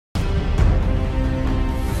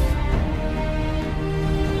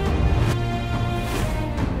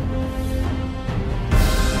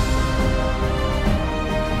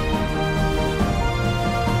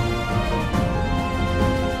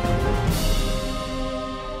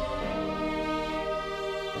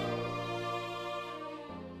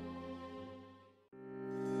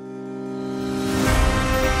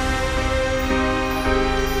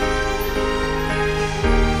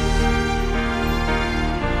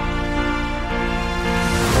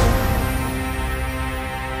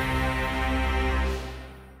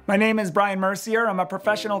My name is Brian Mercier. I'm a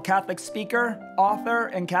professional Catholic speaker, author,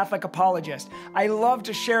 and Catholic apologist. I love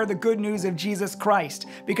to share the good news of Jesus Christ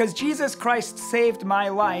because Jesus Christ saved my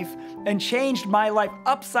life and changed my life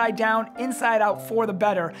upside down, inside out for the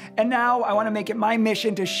better. And now I want to make it my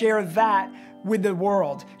mission to share that with the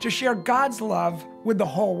world, to share God's love with the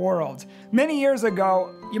whole world. Many years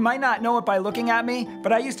ago, you might not know it by looking at me,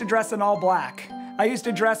 but I used to dress in all black. I used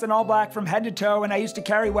to dress in all black from head to toe, and I used to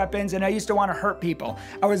carry weapons, and I used to want to hurt people.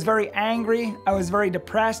 I was very angry. I was very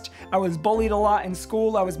depressed. I was bullied a lot in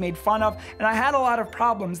school. I was made fun of, and I had a lot of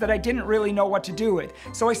problems that I didn't really know what to do with.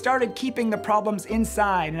 So I started keeping the problems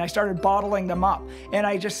inside, and I started bottling them up, and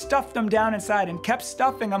I just stuffed them down inside and kept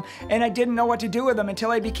stuffing them, and I didn't know what to do with them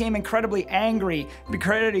until I became incredibly angry,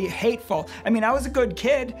 incredibly hateful. I mean, I was a good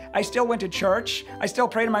kid. I still went to church. I still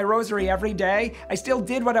prayed my rosary every day. I still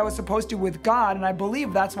did what I was supposed to with God, and I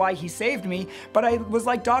believe that's why he saved me, but I was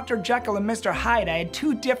like Dr. Jekyll and Mr. Hyde. I had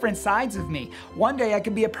two different sides of me. One day I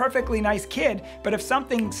could be a perfectly nice kid, but if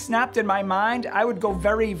something snapped in my mind, I would go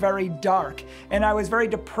very, very dark, and I was very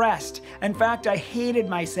depressed. In fact, I hated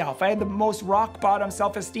myself. I had the most rock bottom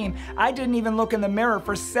self-esteem. I didn't even look in the mirror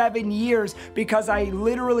for 7 years because I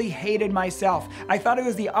literally hated myself. I thought I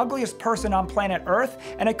was the ugliest person on planet Earth,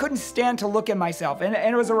 and I couldn't stand to look at myself, and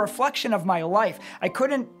it was a reflection of my life. I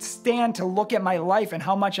couldn't stand to look at my life and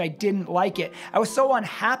how much I didn't like it. I was so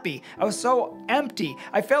unhappy. I was so empty.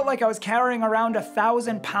 I felt like I was carrying around a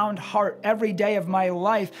 1,000-pound heart every day of my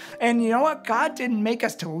life. And you know what? God didn't make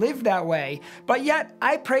us to live that way. But yet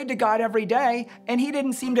I prayed to God every day, and he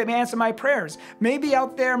didn't seem to answer my prayers. Maybe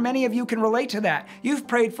out there, many of you can relate to that. You've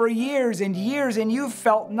prayed for years and years, and you've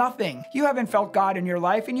felt nothing. You haven't felt God in your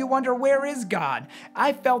life, and you wonder, where is God?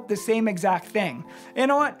 I felt the same exact thing. You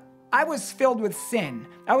know what? I was filled with sin.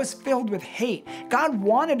 I was filled with hate. God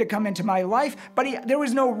wanted to come into my life, but there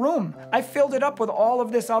was no room. I filled it up with all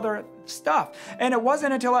of this other stuff. And it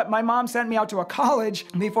wasn't until my mom sent me out to a college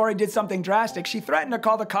before I did something drastic. She threatened to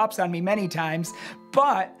call the cops on me many times,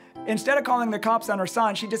 but instead of calling the cops on her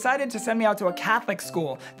son, she decided to send me out to a Catholic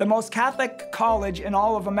school, the most Catholic college in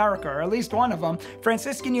all of America, or at least one of them,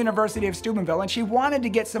 Franciscan University of Steubenville, and she wanted to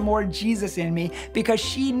get some more Jesus in me because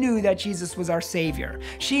she knew that Jesus was our Savior.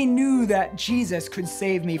 She knew that Jesus could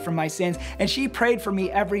save me from my sins, and she prayed for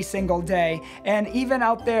me every single day. And even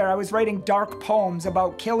out there, I was writing dark poems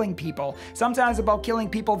about killing people, sometimes about killing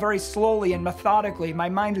people very slowly and methodically. My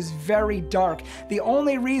mind was very dark. The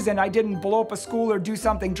only reason I didn't blow up a school or do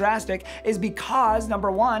something drastic is because,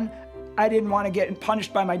 number one, I didn't want to get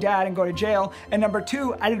punished by my dad and go to jail, and number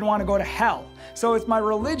two, I didn't want to go to hell. So it's my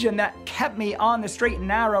religion that kept me on the straight and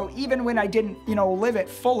narrow, even when I didn't, live it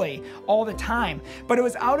fully all the time. But it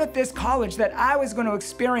was out at this college that I was going to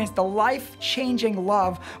experience the life-changing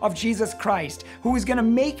love of Jesus Christ, who was going to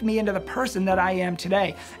make me into the person that I am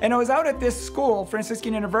today. And it was out at this school,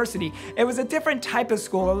 Franciscan University. It was a different type of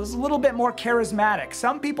school. It was a little bit more charismatic.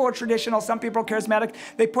 Some people are traditional, some people are charismatic.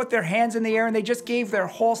 They put their hands in the air and they just gave their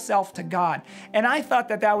whole self to God. And I thought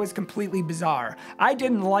that that was completely bizarre. I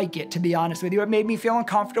didn't like it, to be honest with you. It made me feel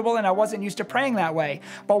uncomfortable, and I wasn't used to praying that way.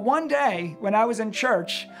 But one day, when I was in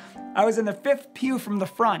church, I was in the 5th pew from the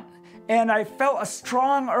front, and I felt a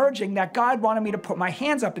strong urging that God wanted me to put my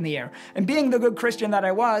hands up in the air. And being the good Christian that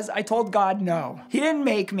I was, I told God no. He didn't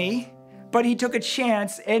make me, but he took a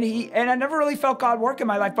chance, and I never really felt God work in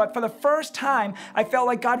my life, but for the first time, I felt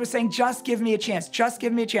like God was saying, just give me a chance, just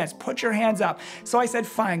give me a chance, put your hands up. So I said,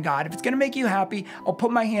 fine, God, if it's gonna make you happy, I'll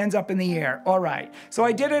put my hands up in the air, all right. So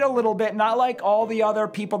I did it a little bit, not like all the other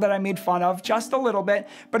people that I made fun of, just a little bit,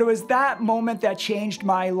 but it was that moment that changed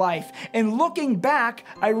my life. And looking back,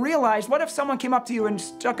 I realized, what if someone came up to you and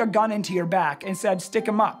stuck a gun into your back and said, stick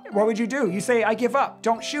him up? What would you do? You say, I give up,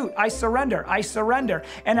 don't shoot, I surrender, I surrender.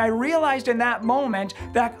 And I realized in that moment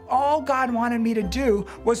that all God wanted me to do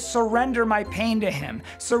was surrender my pain to him,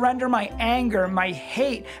 surrender my anger, my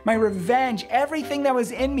hate, my revenge, everything that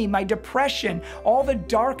was in me, my depression, all the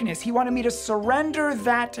darkness. He wanted me to surrender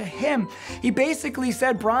that to him. He basically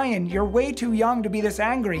said, Brian, you're way too young to be this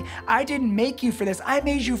angry. I didn't make you for this. I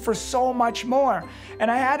made you for so much more.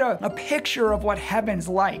 And I had a picture of what heaven's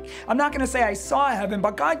like. I'm not going to say I saw heaven,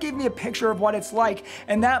 but God gave me a picture of what it's like,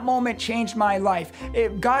 and that moment changed my life.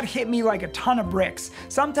 God hit me like a ton of bricks.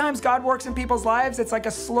 Sometimes God works in people's lives, it's like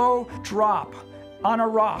a slow drop on a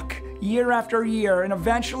rock. year after year, and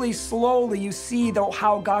eventually, slowly, you see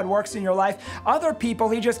how God works in your life. Other people,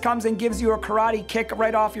 he just comes and gives you a karate kick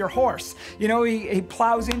right off your horse. You know, he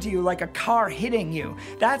plows into you like a car hitting you.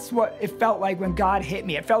 That's what it felt like when God hit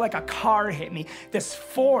me. It felt like a car hit me. This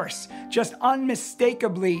force just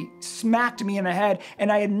unmistakably smacked me in the head,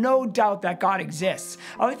 and I had no doubt that God exists.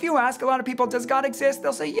 If you ask a lot of people, does God exist?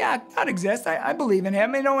 They'll say, yeah, God exists. I believe in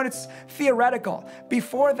him. You know, and it's theoretical.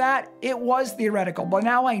 Before that, it was theoretical, but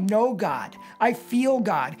now I know God. I feel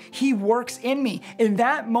God. He works in me. In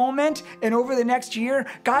that moment and over the next year,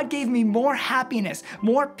 God gave me more happiness,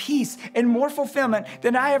 more peace, and more fulfillment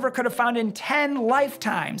than I ever could have found in 10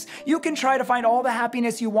 lifetimes. You can try to find all the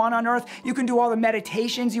happiness you want on earth. You can do all the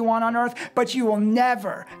meditations you want on earth, but you will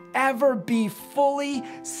never, ever be fully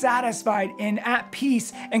satisfied and at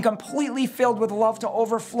peace and completely filled with love to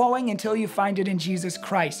overflowing until you find it in Jesus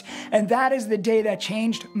Christ. And that is the day that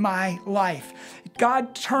changed my life.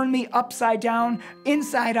 God turned me upside down,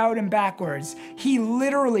 inside out, and backwards. He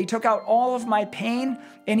literally took out all of my pain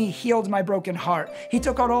and he healed my broken heart. He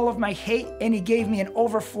took out all of my hate and he gave me an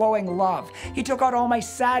overflowing love. He took out all my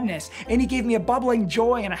sadness and he gave me a bubbling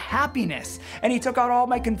joy and a happiness. And he took out all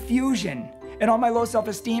my confusion and all my low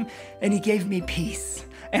self-esteem, and he gave me peace.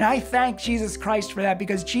 And I thank Jesus Christ for that,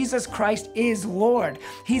 because Jesus Christ is Lord.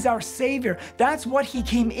 He's our Savior. That's what he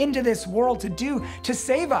came into this world to do, to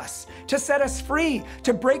save us, to set us free,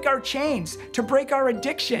 to break our chains, to break our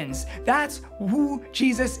addictions. That's who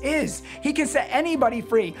Jesus is. He can set anybody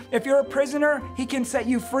free. If you're a prisoner, he can set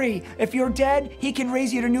you free. If you're dead, he can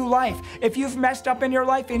raise you to new life. If you've messed up in your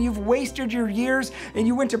life and you've wasted your years and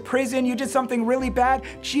you went to prison, you did something really bad,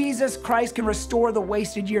 Jesus Christ can restore the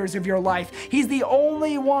wasted years of your life. He's the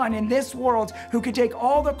only one in this world who could take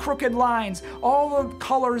all the crooked lines, all the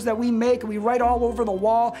colors that we make and we write all over the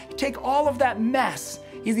wall, take all of that mess.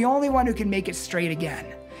 He's the only one who can make it straight again.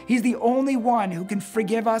 He's the only one who can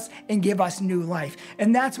forgive us and give us new life.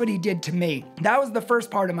 And that's what he did to me. That was the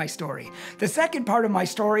first part of my story. The second part of my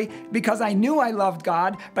story, because I knew I loved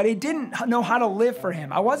God, but I didn't know how to live for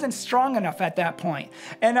him. I wasn't strong enough at that point.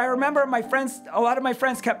 And I remember a lot of my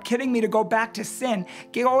friends kept kidding me to go back to sin,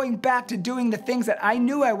 going back to doing the things that I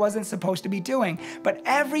knew I wasn't supposed to be doing. But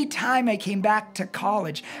every time I came back to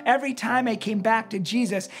college, every time I came back to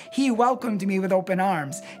Jesus, he welcomed me with open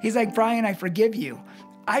arms. He's like, Brian, I forgive you.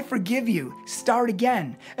 I forgive you. Start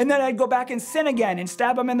again. And then I'd go back and sin again and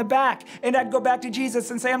stab him in the back. And I'd go back to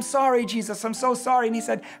Jesus and say, I'm sorry, Jesus. I'm so sorry. And he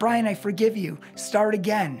said, Brian, I forgive you. Start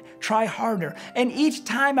again. Try harder. And each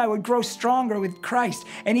time I would grow stronger with Christ.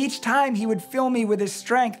 And each time he would fill me with his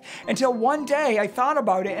strength, until one day I thought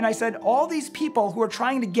about it and I said, all these people who are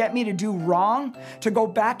trying to get me to do wrong, to go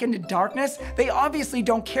back into darkness, they obviously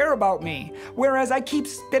don't care about me. Whereas I keep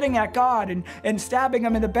spitting at God and stabbing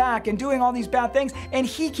him in the back and doing all these bad things. And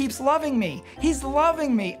he keeps loving me. He's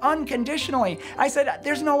loving me unconditionally. I said,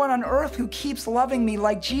 there's no one on earth who keeps loving me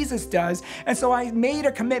like Jesus does. And so I made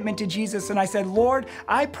a commitment to Jesus and I said, Lord,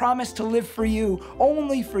 I promise to live for you,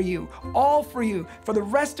 only for you, all for you, for the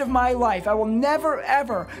rest of my life. I will never,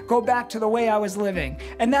 ever go back to the way I was living.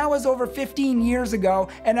 And that was over 15 years ago,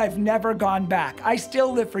 and I've never gone back. I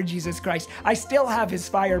still live for Jesus Christ. I still have his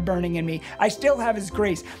fire burning in me. I still have his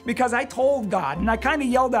grace, because I told God, and I kind of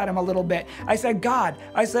yelled at him a little bit. I said, God,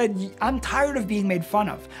 I'm tired of being made fun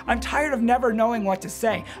of. I'm tired of never knowing what to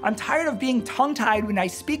say. I'm tired of being tongue-tied when I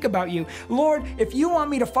speak about you. Lord, if you want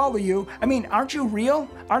me to follow you, aren't you real?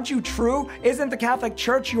 Aren't you true? Isn't the Catholic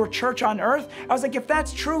Church your church on earth? I was like, if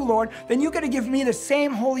that's true, Lord, then you got to give me the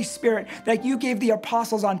same Holy Spirit that you gave the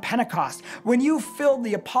apostles on Pentecost. When you filled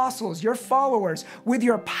the apostles, your followers, with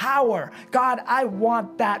your power, God, I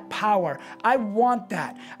want that power. I want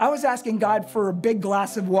that. I was asking God for a big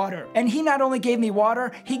glass of water, and he not only gave me water,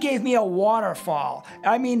 he gave me a waterfall.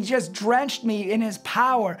 Just drenched me in his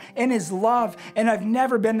power, in his love, and I've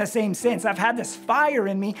never been the same since. I've had this fire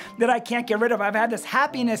in me that I can't get rid of. I've had this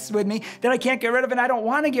happiness with me that I can't get rid of, and I don't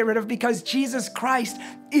want to get rid of, because Jesus Christ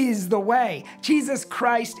is the way. Jesus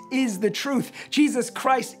Christ is the truth. Jesus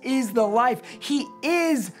Christ is the life. He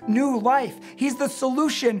is new life. He's the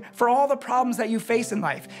solution for all the problems that you face in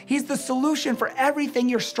life. He's the solution for everything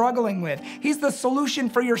you're struggling with. He's the solution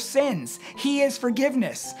for your sins. He is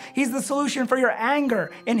forgiveness. He's the solution for your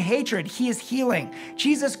anger and hatred. He is healing.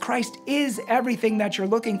 Jesus Christ is everything that you're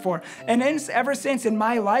looking for. And ever since in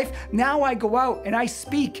my life, now I go out and I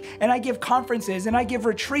speak and I give conferences and I give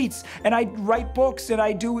retreats and I write books and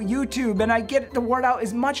I do YouTube and I get the word out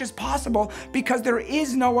as much as possible, because there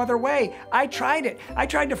is no other way. I tried it. I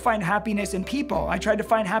tried to find happiness in people. I tried to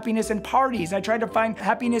find happiness in parties. I tried to find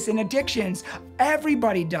happiness in addictions.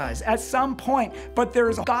 Everybody does at some point, but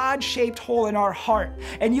there's a God-shaped hole in our heart heart.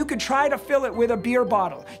 And you could try to fill it with a beer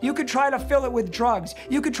bottle. You could try to fill it with drugs.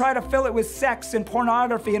 You could try to fill it with sex and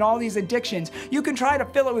pornography and all these addictions. You can try to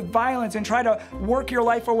fill it with violence and try to work your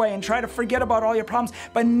life away and try to forget about all your problems.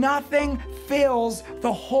 But nothing fills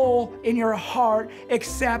the hole in your heart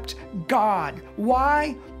except God.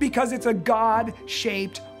 Why? Because it's a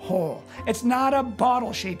God-shaped hole. It's not a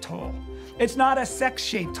bottle-shaped hole. It's not a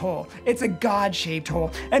sex-shaped hole. It's a God-shaped hole.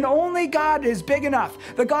 And only God is big enough.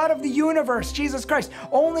 The God of the universe, Jesus Christ,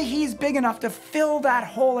 only He's big enough to fill that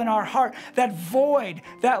hole in our heart, that void,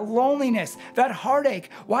 that loneliness, that heartache.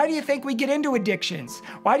 Why do you think we get into addictions?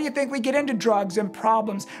 Why do you think we get into drugs and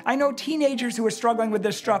problems? I know teenagers who are struggling with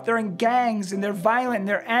this stuff. They're in gangs and they're violent and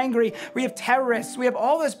they're angry. We have terrorists. We have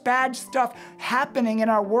all this bad stuff happening in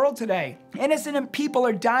our world today. Innocent people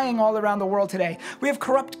are dying all around the world today. We have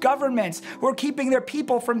corrupt governments who are keeping their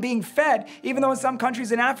people from being fed, even though in some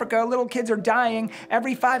countries in Africa, little kids are dying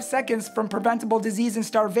every 5 seconds from preventable disease and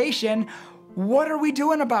starvation. What are we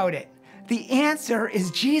doing about it? The answer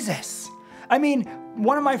is Jesus. I mean,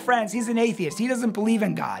 one of my friends, he's an atheist. He doesn't believe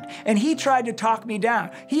in God. And he tried to talk me down.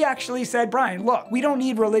 He actually said, Brian, look, we don't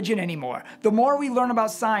need religion anymore. The more we learn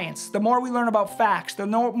about science, the more we learn about facts, the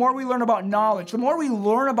more we learn about knowledge, the more we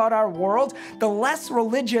learn about our world, the less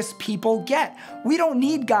religious people get. We don't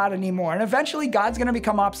need God anymore. And eventually God's going to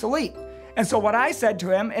become obsolete. And so what I said to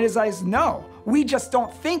him is, no, we just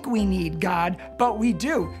don't think we need God, but we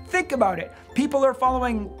do. Think about it. People are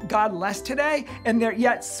following God less today, and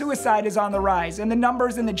yet suicide is on the rise. And the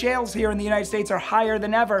numbers in the jails here in the United States are higher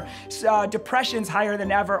than ever. Depression's higher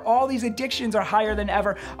than ever. All these addictions are higher than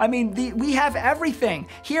ever. I mean, we have everything.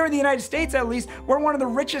 Here in the United States, at least, we're one of the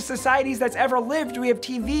richest societies that's ever lived. We have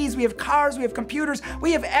TVs, we have cars, we have computers,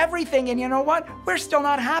 we have everything. And you know what? We're still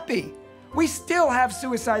not happy. We still have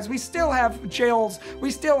suicides, we still have jails,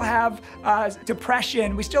 we still have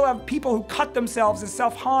depression, we still have people who cut themselves and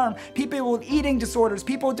self-harm, people with eating disorders,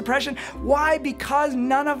 people with depression. Why? Because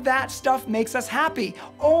none of that stuff makes us happy.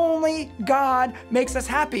 Only God makes us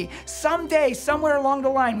happy. Someday, somewhere along the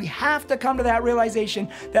line, we have to come to that realization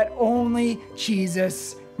that only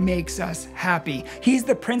Jesus makes us happy. He's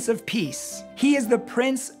the Prince of Peace. He is the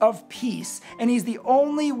Prince of Peace, and He's the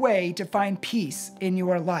only way to find peace in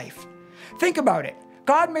your life. Think about it.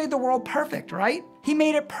 God made the world perfect, right? He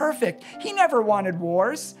made it perfect. He never wanted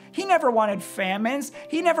wars. He never wanted famines.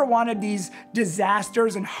 He never wanted these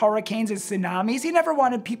disasters and hurricanes and tsunamis. He never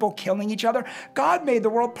wanted people killing each other. God made the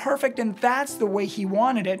world perfect, and that's the way He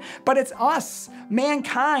wanted it. But it's us,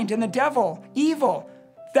 mankind, and the devil, evil,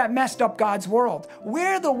 that messed up God's world.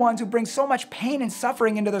 We're the ones who bring so much pain and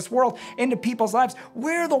suffering into this world, into people's lives.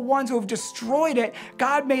 We're the ones who have destroyed it.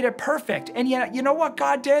 God made it perfect. And yet, you know what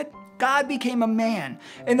God did? God became a man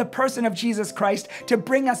in the person of Jesus Christ to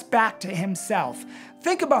bring us back to Himself.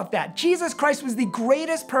 Think about that. Jesus Christ was the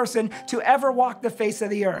greatest person to ever walk the face of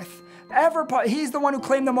the earth. He's the one who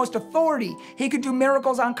claimed the most authority. He could do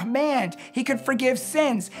miracles on command. He could forgive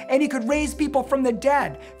sins, and He could raise people from the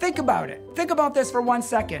dead. Think about it. Think about this for 1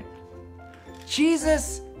 second.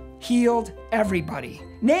 Jesus healed everybody.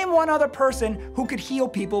 Name one other person who could heal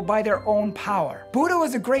people by their own power. Buddha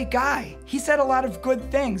was a great guy. He said a lot of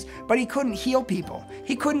good things, but he couldn't heal people.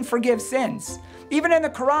 He couldn't forgive sins. Even in the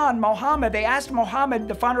Quran, Muhammad, they asked Muhammad,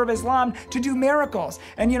 the founder of Islam, to do miracles.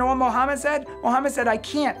 And you know what Muhammad said? Muhammad said, I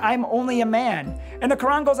can't, I'm only a man. And the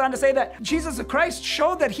Quran goes on to say that Jesus Christ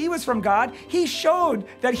showed that He was from God. He showed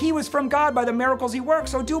that He was from God by the miracles He worked,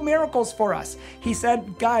 so do miracles for us. He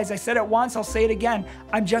said, guys, I said it once, I'll say it again.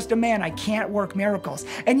 I'm just a man, I can't work miracles.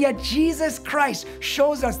 And yet Jesus Christ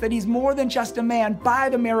shows us that He's more than just a man by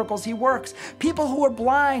the miracles He works. People who were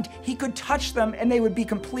blind, He could touch them and they would be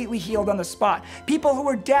completely healed on the spot. People who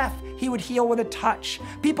were deaf, He would heal with a touch.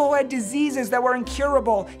 People who had diseases that were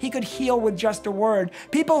incurable, He could heal with just a word.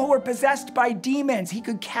 People who were possessed by demons, He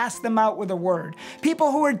could cast them out with a word.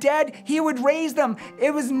 People who were dead, He would raise them.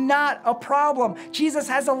 It was not a problem. Jesus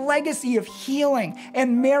has a legacy of healing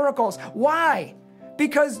and miracles. Why?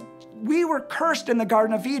 Because we were cursed in the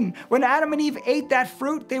Garden of Eden. When Adam and Eve ate that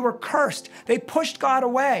fruit, they were cursed. They pushed God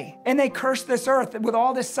away, and they cursed this earth with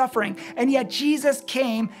all this suffering. And yet Jesus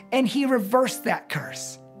came and He reversed that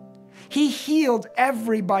curse. He healed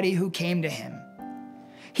everybody who came to Him.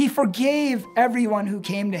 He forgave everyone who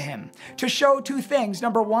came to Him to show two things.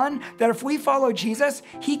 Number one, that if we follow Jesus,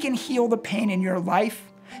 He can heal the pain in your life.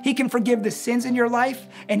 He can forgive the sins in your life,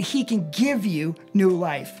 and He can give you new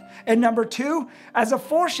life. And number two, as a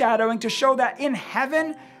foreshadowing to show that in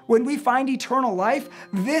heaven, when we find eternal life,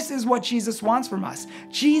 this is what Jesus wants from us.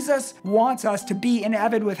 Jesus wants us to be in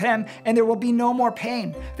heaven with him, and there will be no more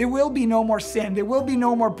pain. There will be no more sin. There will be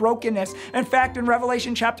no more brokenness. In fact, in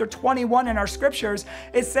Revelation chapter 21 in our scriptures,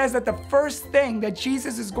 it says that the first thing that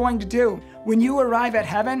Jesus is going to do when you arrive at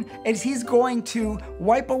heaven is he's going to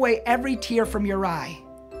wipe away every tear from your eye.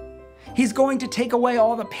 He's going to take away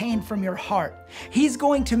all the pain from your heart. He's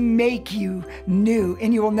going to make you new,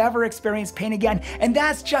 and you will never experience pain again. And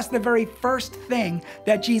that's just the very first thing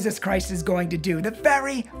that Jesus Christ is going to do. The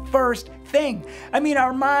very first thing. I mean,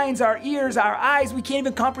 our minds, our ears, our eyes, we can't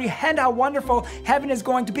even comprehend how wonderful heaven is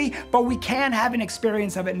going to be, but we can have an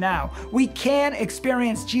experience of it now. We can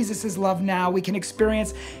experience Jesus' love now. We can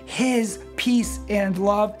experience his peace and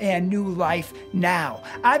love and new life now.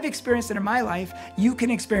 I've experienced it in my life. You can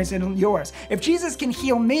experience it in yours. If Jesus can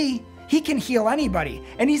heal me, he can heal anybody.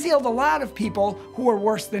 And he's healed a lot of people who are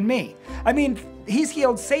worse than me. I mean, he's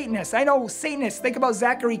healed Satanists. I know Satanists. Think about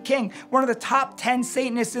Zachary King, one of the top 10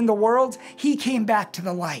 Satanists in the world. He came back to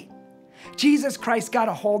the light. Jesus Christ got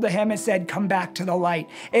a hold of him and said, come back to the light.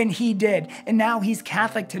 And he did. And now he's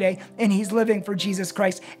Catholic today, and he's living for Jesus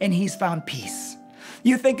Christ, and he's found peace.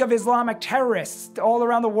 You think of Islamic terrorists all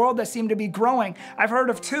around the world that seem to be growing. I've heard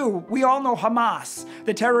of two. We all know Hamas,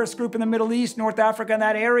 the terrorist group in the Middle East, North Africa, and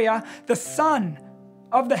that area. The son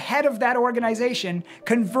of the head of that organization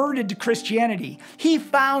converted to Christianity. He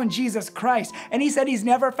found Jesus Christ, and he said he's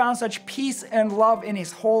never found such peace and love in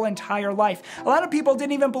his whole entire life. A lot of people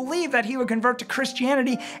didn't even believe that he would convert to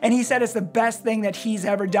Christianity, and he said it's the best thing that he's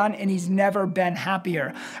ever done, and he's never been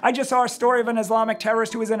happier. I just saw a story of an Islamic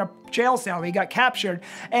terrorist who was in a jail cell. He got captured,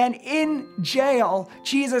 and in jail,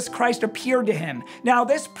 Jesus Christ appeared to him. Now,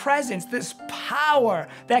 this presence, this power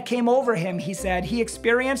that came over him, he said, he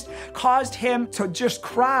experienced, caused him to just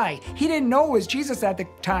cry. He didn't know it was Jesus at the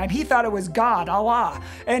time. He thought it was God, Allah,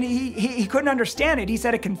 and he couldn't understand it. He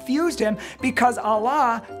said it confused him because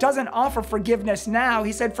Allah doesn't offer forgiveness now.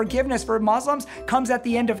 He said forgiveness for Muslims comes at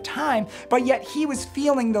the end of time, but yet he was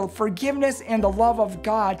feeling the forgiveness and the love of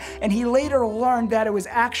God, and he later learned that it was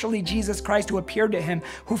actually Jesus Christ who appeared to him,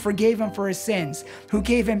 who forgave him for his sins, who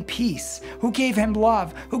gave him peace, who gave him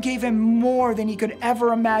love, who gave him more than he could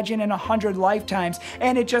ever imagine in 100 lifetimes,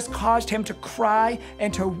 and it just caused him to cry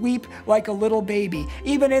and to weep like a little baby.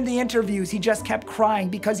 Even in the interviews, he just kept crying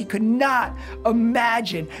because he could not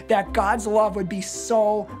imagine that God's love would be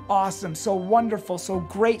so awesome, so wonderful, so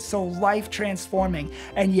great, so life-transforming.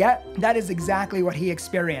 And yet, that is exactly what he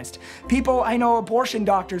experienced. People, I know abortion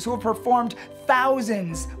doctors who have performed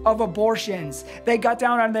thousands of abortions. They got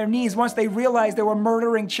down on their knees once they realized they were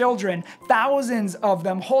murdering children, thousands of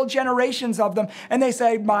them, whole generations of them, and they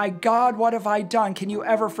say, my God, what have I done? Can you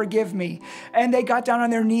ever forgive me? And they got down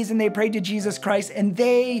on their knees and they prayed to Jesus Christ, and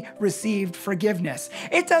they received forgiveness.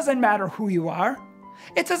 It doesn't matter who you are.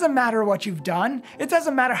 It doesn't matter what you've done. It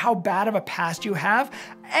doesn't matter how bad of a past you have.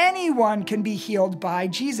 Anyone can be healed by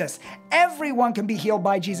Jesus. Everyone can be healed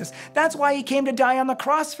by Jesus. That's why he came to die on the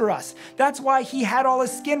cross for us. That's why he had all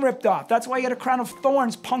his skin ripped off. That's why he had a crown of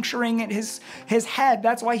thorns puncturing his head.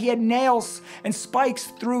 That's why he had nails and spikes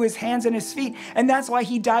through his hands and his feet. And that's why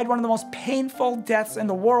he died one of the most painful deaths in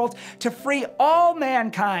the world to free all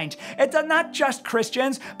mankind. It's not just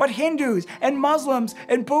Christians, but Hindus and Muslims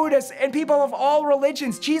and Buddhists and people of all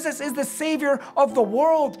religions. Jesus is the Savior of the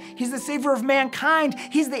world. He's the Savior of mankind.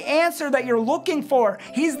 He's the answer that you're looking for.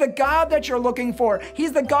 He's the God that you're looking for.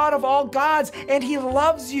 He's the God of all gods, and he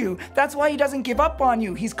loves you. That's why he doesn't give up on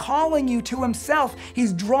you. He's calling you to himself.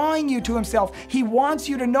 He's drawing you to himself. He wants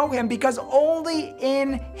you to know him, because only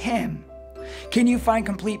in him can you find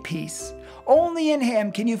complete peace. Only in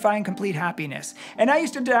him can you find complete happiness. And I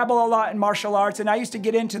used to dabble a lot in martial arts, and I used to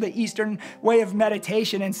get into the Eastern way of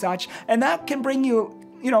meditation and such, and that can bring you,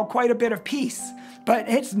 quite a bit of peace. But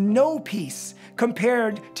it's no peace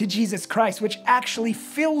compared to Jesus Christ, which actually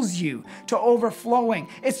fills you to overflowing.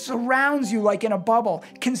 It surrounds you like in a bubble,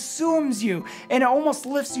 consumes you, and it almost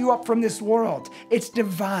lifts you up from this world. It's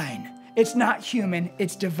divine. It's not human,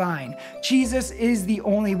 it's divine. Jesus is the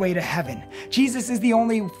only way to heaven. Jesus is the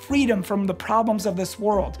only freedom from the problems of this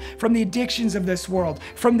world, from the addictions of this world,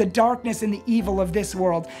 from the darkness and the evil of this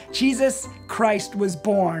world. Jesus Christ was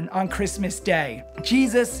born on Christmas Day.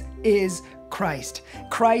 Jesus is Christ.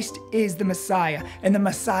 Christ is the Messiah, and the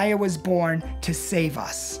Messiah was born to save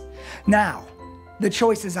us. Now, the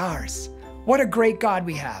choice is ours. What a great God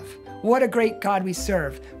we have. What a great God we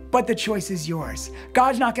serve. But the choice is yours.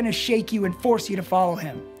 God's not going to shake you and force you to follow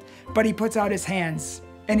him. But he puts out his hands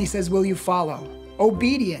and he says, will you follow?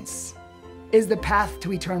 Obedience is the path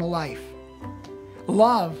to eternal life.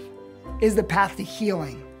 Love is the path to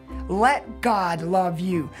healing. Let God love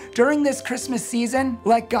you. During this Christmas season,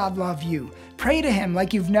 let God love you. Pray to Him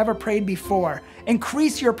like you've never prayed before.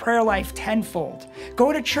 Increase your prayer life tenfold.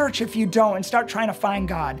 Go to church if you don't and start trying to find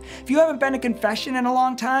God. If you haven't been to confession in a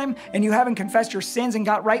long time and you haven't confessed your sins and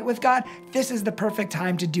got right with God, this is the perfect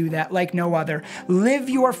time to do that like no other. Live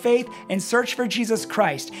your faith and search for Jesus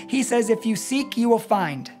Christ. He says, if you seek, you will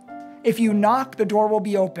find. If you knock, the door will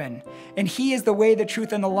be open. And He is the way, the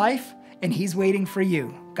truth, and the life, and He's waiting for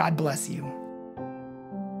you. God bless you.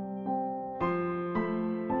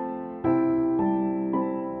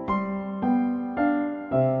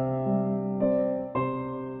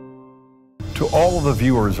 To all of the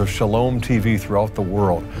viewers of Shalom TV throughout the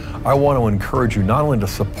world, I want to encourage you not only to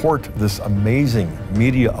support this amazing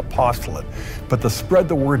media apostolate, but to spread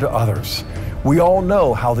the word to others. We all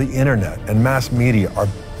know how the internet and mass media are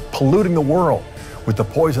polluting the world with the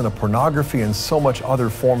poison of pornography and so much other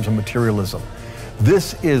forms of materialism.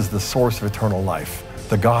 This is the source of eternal life,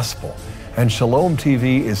 the gospel, and Shalom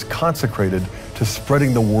TV is consecrated to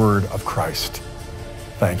spreading the word of Christ.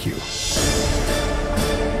 Thank you.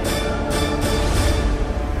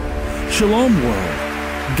 Shalom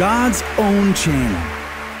World, God's own channel.